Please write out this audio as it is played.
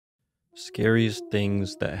Scariest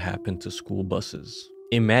things that happen to school buses.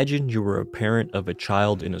 Imagine you were a parent of a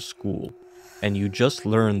child in a school, and you just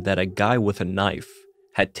learned that a guy with a knife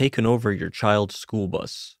had taken over your child's school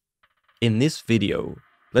bus. In this video,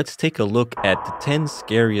 let's take a look at the 10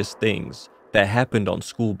 scariest things that happened on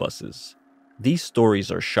school buses. These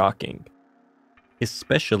stories are shocking,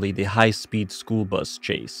 especially the high-speed school bus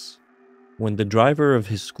chase. When the driver of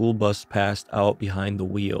his school bus passed out behind the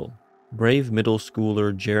wheel, brave middle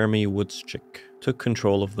schooler Jeremy Woodschik took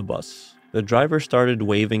control of the bus. The driver started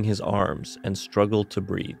waving his arms and struggled to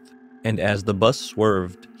breathe, and as the bus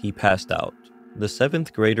swerved, he passed out. The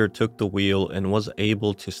 7th grader took the wheel and was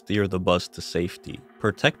able to steer the bus to safety,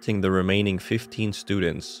 protecting the remaining 15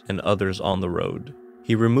 students and others on the road.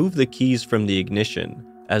 He removed the keys from the ignition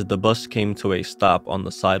as the bus came to a stop on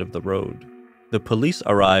the side of the road. The police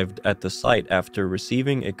arrived at the site after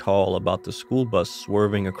receiving a call about the school bus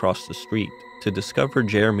swerving across the street to discover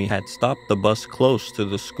Jeremy had stopped the bus close to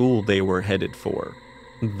the school they were headed for.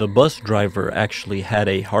 The bus driver actually had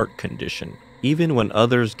a heart condition, even when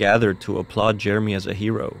others gathered to applaud Jeremy as a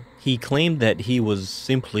hero. He claimed that he was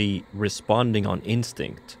simply responding on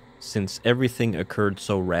instinct, since everything occurred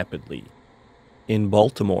so rapidly. In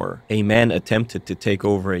Baltimore, a man attempted to take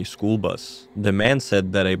over a school bus. The man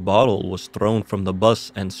said that a bottle was thrown from the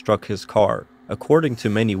bus and struck his car. According to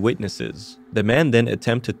many witnesses, the man then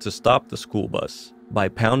attempted to stop the school bus by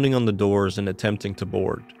pounding on the doors and attempting to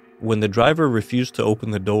board. When the driver refused to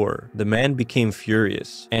open the door, the man became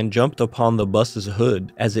furious and jumped upon the bus's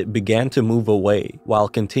hood as it began to move away while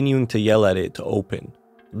continuing to yell at it to open.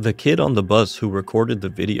 The kid on the bus who recorded the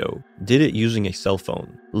video did it using a cell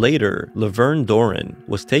phone. Later, Laverne Doran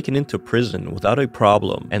was taken into prison without a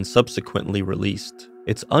problem and subsequently released.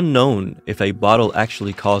 It's unknown if a bottle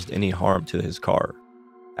actually caused any harm to his car.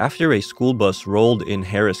 After a school bus rolled in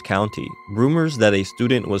Harris County, rumors that a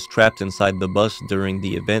student was trapped inside the bus during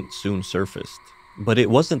the event soon surfaced. But it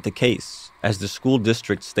wasn't the case, as the school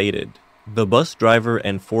district stated. The bus driver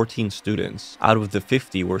and 14 students out of the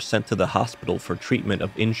 50 were sent to the hospital for treatment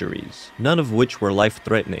of injuries, none of which were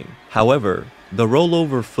life-threatening. However, the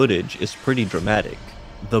rollover footage is pretty dramatic.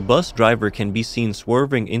 The bus driver can be seen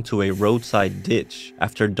swerving into a roadside ditch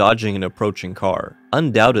after dodging an approaching car.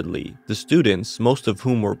 Undoubtedly, the students, most of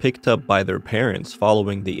whom were picked up by their parents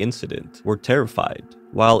following the incident, were terrified.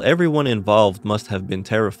 While everyone involved must have been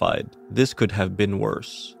terrified, this could have been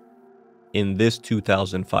worse. In this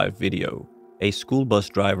 2005 video, a school bus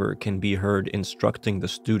driver can be heard instructing the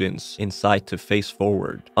students inside to face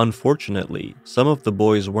forward. Unfortunately, some of the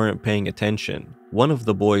boys weren't paying attention. One of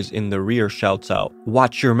the boys in the rear shouts out,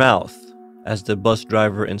 "Watch your mouth," as the bus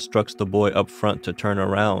driver instructs the boy up front to turn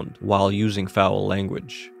around while using foul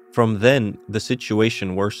language. From then, the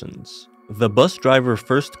situation worsens. The bus driver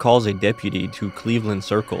first calls a deputy to Cleveland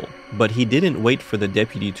Circle, but he didn't wait for the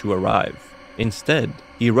deputy to arrive. Instead,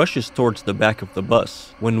 he rushes towards the back of the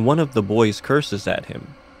bus when one of the boys curses at him.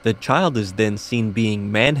 The child is then seen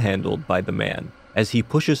being manhandled by the man as he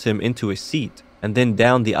pushes him into a seat and then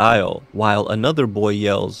down the aisle while another boy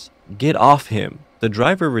yells, "Get off him!" The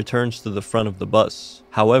driver returns to the front of the bus.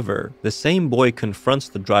 However, the same boy confronts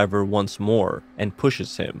the driver once more and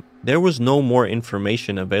pushes him. There was no more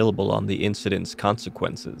information available on the incident's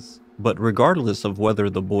consequences, but regardless of whether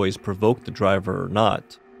the boys provoked the driver or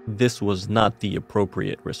not, this was not the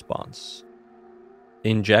appropriate response.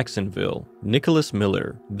 In Jacksonville, Nicholas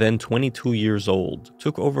Miller, then 22 years old,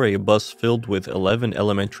 took over a bus filled with 11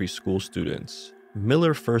 elementary school students.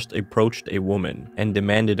 Miller first approached a woman and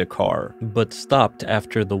demanded a car, but stopped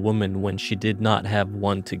after the woman when she did not have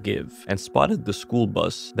one to give, and spotted the school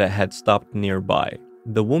bus that had stopped nearby.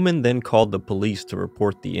 The woman then called the police to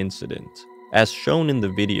report the incident. As shown in the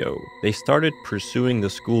video, they started pursuing the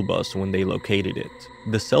school bus when they located it.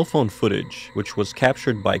 The cell phone footage, which was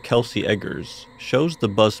captured by Kelsey Eggers, shows the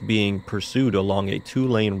bus being pursued along a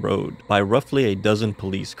 2-lane road by roughly a dozen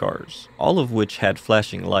police cars, all of which had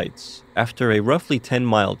flashing lights. After a roughly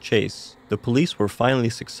 10-mile chase, the police were finally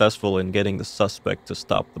successful in getting the suspect to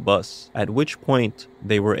stop the bus, at which point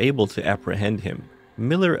they were able to apprehend him.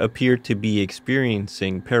 Miller appeared to be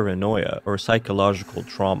experiencing paranoia or psychological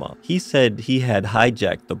trauma. He said he had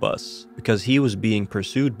hijacked the bus because he was being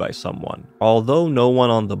pursued by someone. Although no one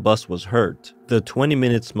on the bus was hurt, the 20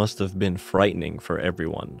 minutes must have been frightening for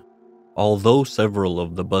everyone. Although several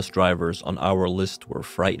of the bus drivers on our list were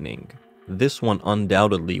frightening, this one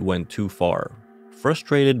undoubtedly went too far.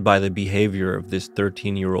 Frustrated by the behavior of this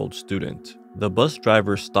 13-year-old student, the bus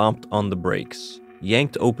driver stomped on the brakes,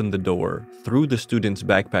 yanked open the door, threw the student's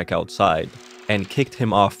backpack outside, and kicked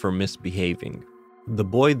him off for misbehaving. The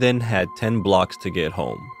boy then had 10 blocks to get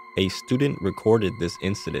home. A student recorded this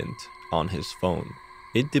incident on his phone.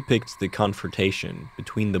 It depicts the confrontation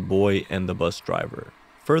between the boy and the bus driver.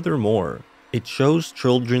 Furthermore, it shows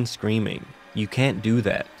children screaming, "You can't do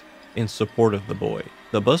that," in support of the boy.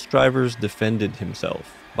 The bus driver defended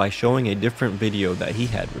himself by showing a different video that he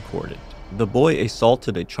had recorded. The boy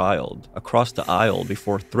assaulted a child across the aisle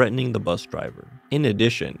before threatening the bus driver. In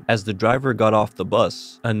addition, as the driver got off the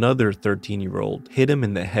bus, another 13-year-old hit him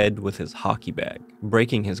in the head with his hockey bag,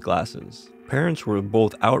 breaking his glasses. Parents were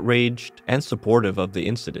both outraged and supportive of the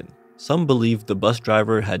incident. Some believed the bus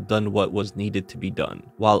driver had done what was needed to be done,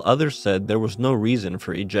 while others said there was no reason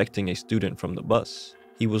for ejecting a student from the bus.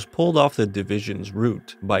 He was pulled off the division's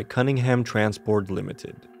route by Cunningham Transport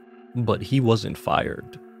Limited. But he wasn't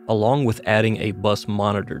fired, along with adding a bus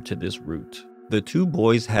monitor to this route. The two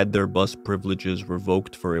boys had their bus privileges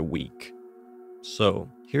revoked for a week. So,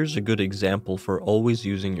 here's a good example for always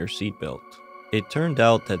using your seatbelt. It turned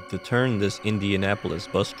out that the turn this Indianapolis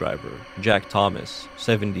bus driver, Jack Thomas,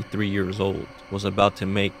 73 years old, was about to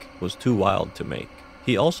make was too wild to make.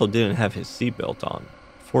 He also didn't have his seatbelt on.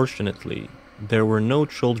 Fortunately, there were no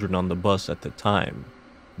children on the bus at the time,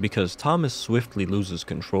 because Thomas swiftly loses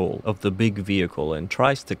control of the big vehicle and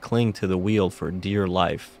tries to cling to the wheel for dear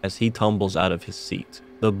life as he tumbles out of his seat.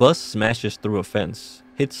 The bus smashes through a fence,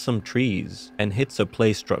 hits some trees, and hits a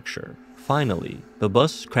play structure. Finally, the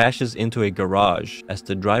bus crashes into a garage as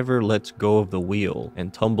the driver lets go of the wheel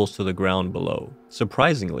and tumbles to the ground below.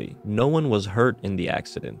 Surprisingly, no one was hurt in the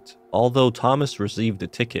accident, although Thomas received a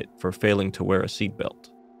ticket for failing to wear a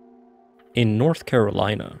seatbelt. In North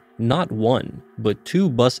Carolina, not one, but two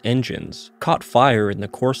bus engines caught fire in the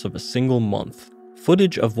course of a single month.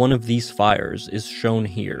 Footage of one of these fires is shown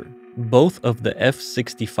here. Both of the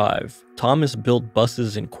F-65 Thomas-built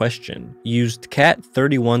buses in question used Cat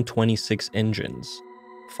 3126 engines.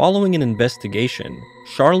 Following an investigation,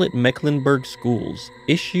 Charlotte Mecklenburg Schools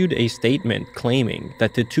issued a statement claiming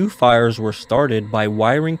that the two fires were started by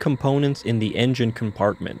wiring components in the engine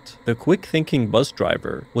compartment. The quick-thinking bus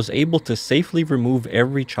driver was able to safely remove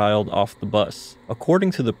every child off the bus,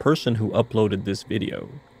 according to the person who uploaded this video.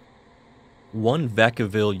 One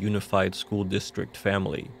Vacaville Unified School District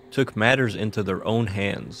family took matters into their own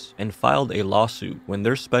hands and filed a lawsuit when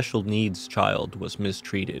their special needs child was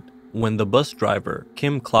mistreated. When the bus driver,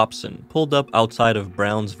 Kim Klopson, pulled up outside of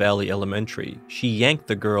Browns Valley Elementary, she yanked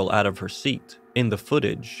the girl out of her seat. In the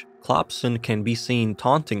footage, Klopson can be seen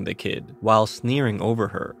taunting the kid while sneering over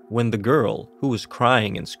her. When the girl, who is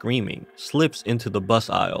crying and screaming, slips into the bus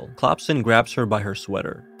aisle, Klopson grabs her by her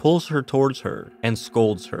sweater, pulls her towards her, and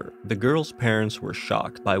scolds her. The girl's parents were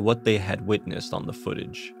shocked by what they had witnessed on the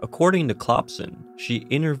footage. According to Klopson, she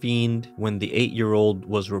intervened when the 8-year-old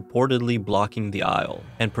was reportedly blocking the aisle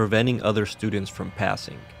and preventing other students from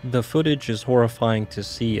passing. The footage is horrifying to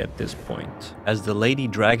see at this point, as the lady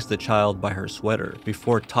drags the child by her sweater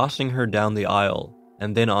before tossing her down the aisle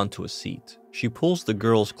and then onto a seat. She pulls the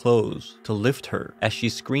girl's clothes to lift her as she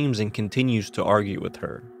screams and continues to argue with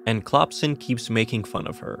her, and Klopson keeps making fun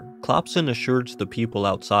of her. Klopson assures the people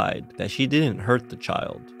outside that she didn't hurt the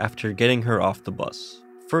child after getting her off the bus.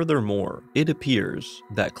 Furthermore, it appears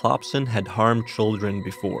that Klopson had harmed children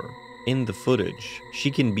before. In the footage, she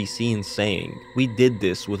can be seen saying, "We did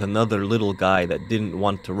this with another little guy that didn't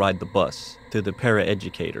want to ride the bus," to the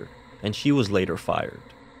paraeducator, and she was later fired.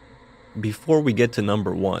 Before we get to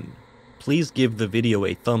number 1, please give the video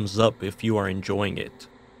a thumbs up if you are enjoying it.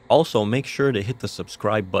 Also, make sure to hit the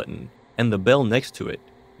subscribe button and the bell next to it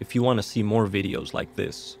if you want to see more videos like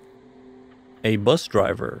this. A bus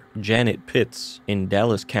driver, Janet Pitts, in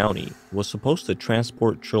Dallas County, was supposed to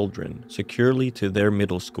transport children securely to their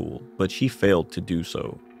middle school, but she failed to do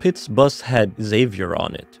so. Pitts' bus had Xavier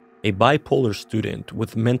on it, a bipolar student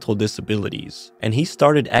with mental disabilities, and he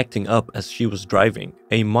started acting up as she was driving.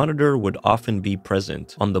 A monitor would often be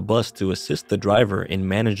present on the bus to assist the driver in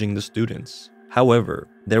managing the students. However,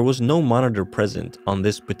 there was no monitor present on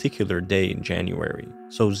this particular day in January,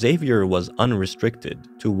 so Xavier was unrestricted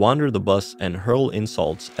to wander the bus and hurl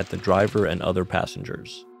insults at the driver and other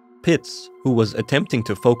passengers. Pitts, who was attempting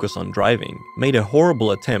to focus on driving, made a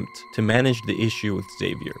horrible attempt to manage the issue with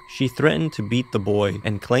Xavier. She threatened to beat the boy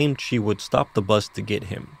and claimed she would stop the bus to get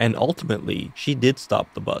him, and ultimately, she did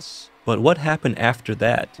stop the bus. But what happened after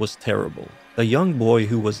that was terrible. The young boy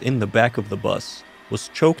who was in the back of the bus was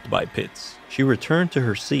choked by Pitts. She returned to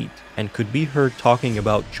her seat and could be heard talking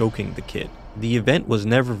about choking the kid. The event was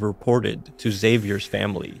never reported to Xavier's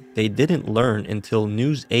family. They didn't learn until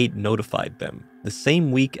News 8 notified them. The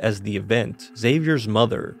same week as the event, Xavier's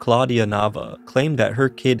mother, Claudia Nava, claimed that her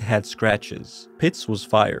kid had scratches. Pitts was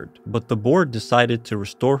fired, but the board decided to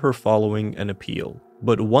restore her following an appeal.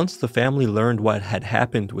 But once the family learned what had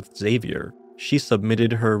happened with Xavier, she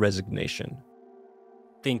submitted her resignation.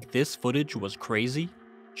 Think this footage was crazy?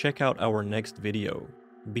 Check out our next video.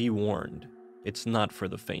 Be warned, it's not for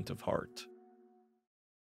the faint of heart.